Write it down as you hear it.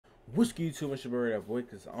Whiskey too much about that boy,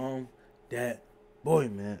 cause that boy,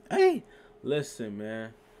 man. Hey, listen,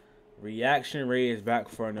 man. Reaction Ray is back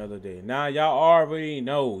for another day. Now y'all already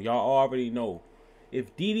know.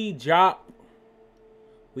 If DD drop,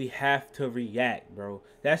 we have to react, bro.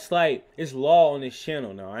 That's like it's law on this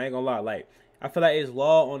channel now. I ain't gonna lie. Like I feel like it's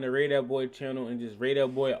law on the Ray That Boy channel and just Ray That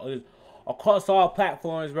Boy just across all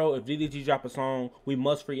platforms, bro. If DDG drop a song, we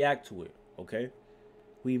must react to it. Okay,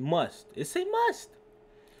 we must. It's a must.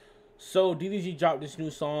 So DDG dropped this new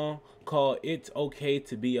song called "It's Okay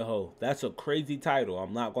to Be a Hoe." That's a crazy title.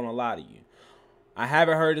 I'm not gonna lie to you. I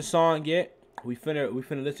haven't heard the song yet. We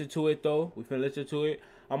finna listen to it though. We finna listen to it.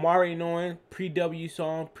 I'm already knowing pre-W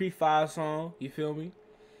song, pre-5 song. You feel me?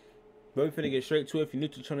 But we finna get straight to it. If you're new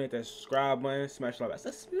to the channel, hit that subscribe button, smash the like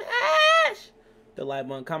button. Smash the like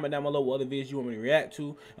button. Comment down below what other videos you want me to react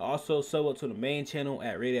to. And also sub up to the main channel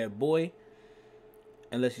at Ray That Boy.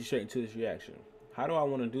 And let's get straight into this reaction. How do I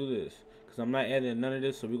want to do this? Because I'm not editing none of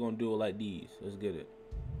this, so we're going to do it like these. Let's get it.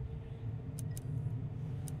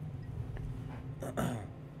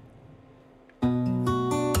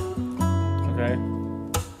 Okay.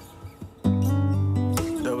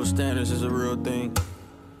 Double standards is a real thing.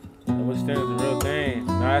 Double standards is a real thing.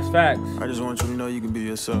 No, that's facts. I just want you to know you can be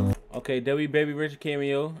yourself. Okay, W Baby Rich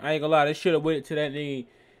cameo. I ain't gonna lie, they should have waited till that nigga.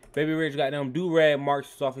 Baby Rich got them do-rag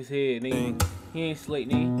marks off his head, nigga. He ain't slick,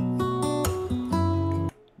 nigga.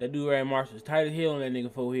 That do-rag marks was tight as hell on that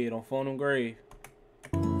nigga forehead on phone and grave.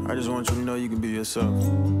 I just want you to know you can be yourself.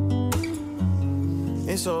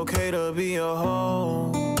 It's okay to be a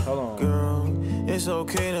hoe. Hold on. Girl, it's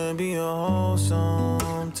okay to be a hoe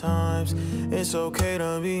sometimes. It's okay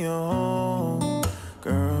to be a hoe.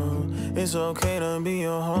 Girl, it's okay to be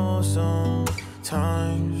a hoe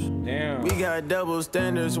sometimes. Damn. We got double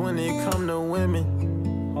standards when it come to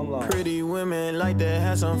women. Hold on. Pretty women like to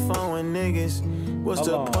have some fun with niggas. What's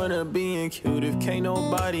the point of being cute if can't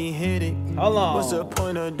nobody hit it? Hold on. What's the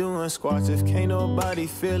point of doing squats if can't nobody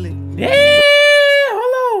feel it? Damn!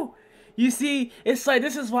 Hold on. You see, it's like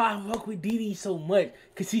this is why I fuck with DD so much.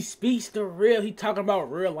 Cause he speaks the real. He talking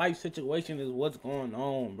about real life situations is what's going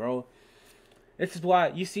on, bro. This is why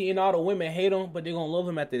you see, and all the women hate him, but they're gonna love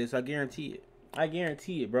him after this. I guarantee it. I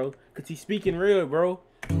guarantee it, bro. Cause he's speaking real, bro.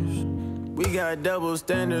 We got double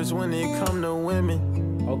standards when it come to women.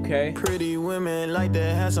 Okay. Pretty women like to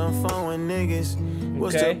have some fun with niggas.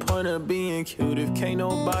 What's the point of being cute if can't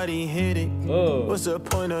nobody hit it? What's the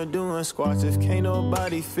point of doing squats if can't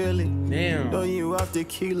nobody feel it? Damn. Know you off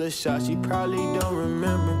tequila shots, you probably don't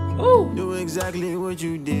remember. Ooh. Do exactly what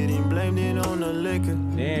you did and blamed it on the liquor.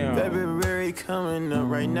 Damn. February coming up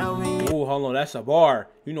right now. Ooh, hold on, that's a bar.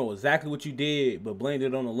 You know exactly what you did, but blamed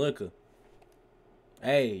it on the liquor.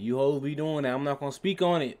 Hey, you hoes be doing that. I'm not gonna speak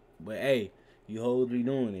on it, but hey, you hoes be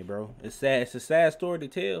doing it, bro. It's sad. It's a sad story to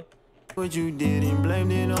tell. What you did and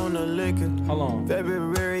blamed it on the liquor. Hold on.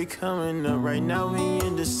 February coming up right now. We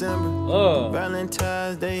in December.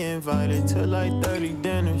 Valentine's Day invited to like 30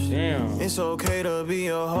 dinners. Damn. It's okay to be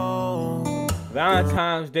a hoe.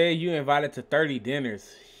 Valentine's Day, you invited to 30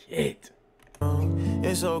 dinners. Shit.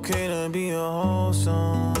 It's okay to be a hoe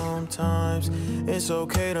sometimes. It's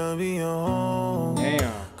okay to be a hoe.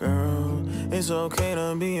 Damn. Girl, it's okay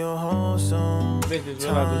to be a hoe sometimes. Bitches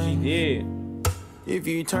realize what she did. If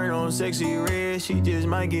you turn on sexy red, she just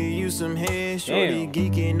might give you some head. Shorty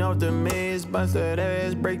geeking off the meds, bust that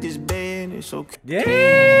ass, break this bed. It's okay. Damn,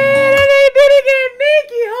 DD get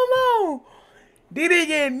Nicky, hold on. DD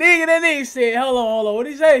get nigga, that nigga said, hold on, what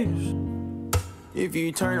did he say? If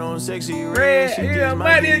you turn on sexy red, she just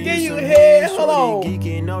might give give you you some head. head. Hold on. Shorty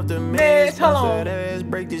geeking off the meds, hold bust on. that ass,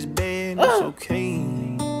 break this bed. It's okay,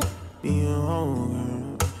 be a hoe,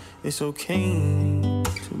 girl. It's okay to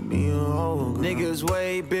be a hoe, girl. Niggas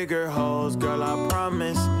way bigger hoes, girl, I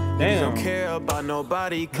promise. Niggas don't care about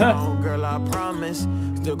nobody count, girl, I promise.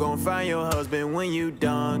 Still gon' find your husband when you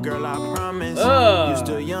done, girl, I promise. You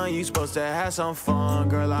still young, you supposed to have some fun,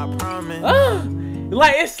 girl, I promise.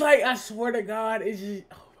 Like, it's like, I swear to God, it's just,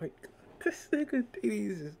 oh my God, this nigga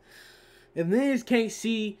DD. If niggas can't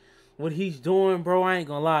see what he's doing, bro, I ain't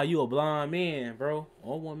gonna lie, you a blind man, bro,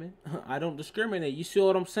 or woman. I don't discriminate, you see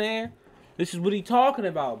what I'm saying? This is what he talking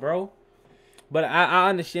about, bro. But I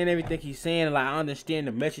understand everything he's saying, like, I understand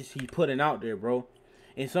the message he's putting out there, bro.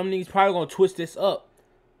 And some niggas probably gonna twist this up,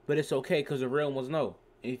 but it's okay, because the real ones know.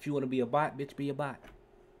 And if you wanna be a bot, bitch, be a bot.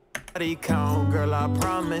 Count, girl, I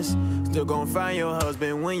promise. Still gon' find your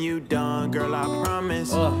husband when you done, girl, I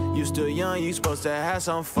promise. You still young, you supposed to have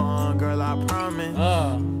some fun, girl, I promise.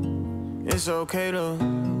 It's okay to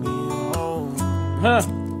be a hoe.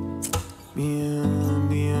 Be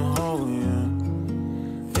a hoe, yeah.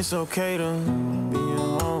 It's okay to be a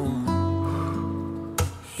hoe.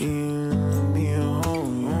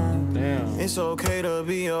 It's okay to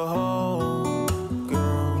be a hoe,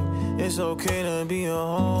 girl. It's okay to be a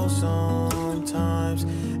hoe sometimes.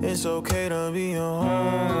 It's okay to be a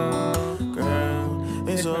hoe, girl.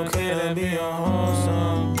 It's okay to be a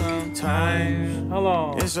hoe sometimes. Hold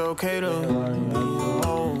on. It's okay to be a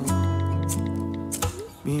hoe.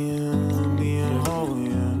 Be a hoe,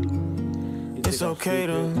 yeah. It's okay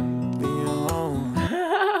to be a hoe.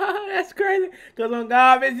 That's crazy. Cause on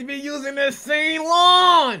God, bitch, be using this same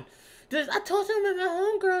lawn. I told him at my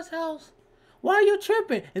homegirl's house. Why are you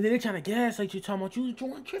tripping? And then they trying to gaslight you, talking about you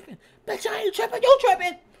doing tripping. Bitch, I ain't tripping. You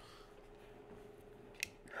tripping.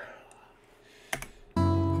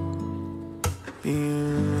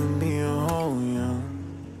 Be a hoe, yeah.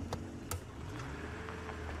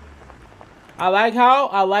 I like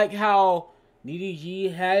how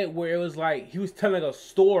DDG had it where it was like he was telling a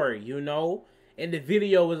story, you know? And the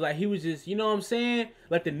video was like he was just, you know what I'm saying?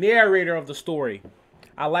 Like the narrator of the story.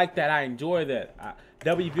 I like that. I enjoy that.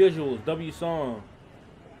 W visuals, W song.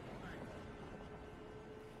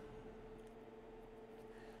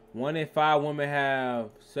 1 in 5 women have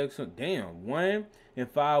sex on. Damn, 1 in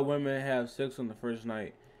 5 women have sex on the first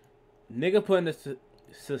night. Nigga putting the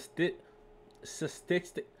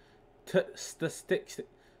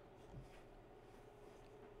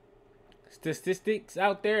statistics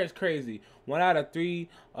out there is crazy. 1 out of 3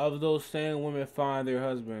 of those same women find their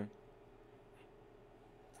husband.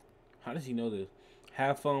 How does he know this?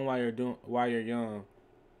 Have fun while you're young.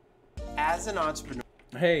 As an entrepreneur.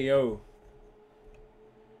 Hey yo,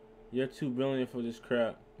 you're too brilliant for this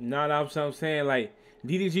crap. Nah, I'm saying like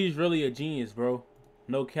DDG is really a genius, bro.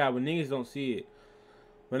 No cap, but niggas don't see it.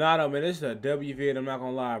 But nah, though, man, this is a W vid. I'm not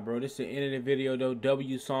gonna lie, bro. This is the end of the video, though.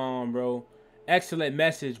 W song, bro. Excellent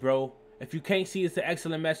message, bro. If you can't see it's an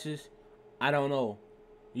excellent message, I don't know.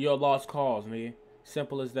 You're a lost cause, man.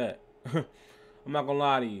 Simple as that. I'm not gonna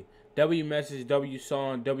lie to you. W message, W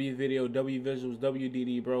song, W video, W visuals,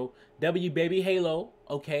 WDD, bro. W baby Halo,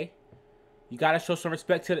 okay. You gotta show some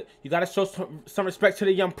respect to some respect to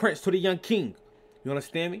the young prince, to the young king. You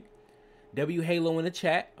understand me? W Halo in the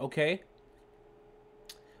chat, okay.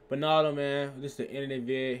 But no, though, man, this is the end of the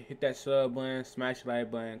vid. Hit that sub button, smash the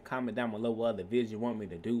like button, comment down below what other vids you want me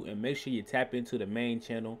to do, and make sure you tap into the main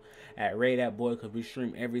channel at Ray That Boy, because we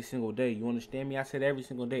stream every single day. You understand me? I said every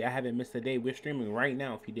single day. I haven't missed a day. We're streaming right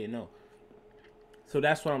now, if you didn't know. So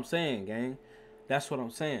that's what I'm saying, gang. That's what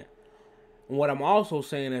I'm saying. And what I'm also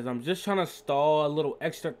saying is I'm just trying to stall a little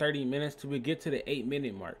extra 30 minutes till we get to the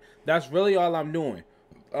 8-minute mark. That's really all I'm doing.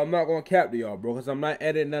 I'm not going to cap to y'all, bro, because I'm not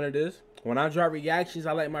editing none of this. When I drop reactions,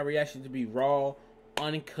 I like my reactions to be raw,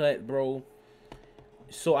 uncut, bro.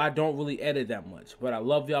 So I don't really edit that much. But I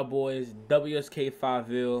love y'all boys.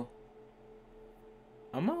 WSK5ville.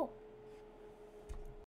 I'm out.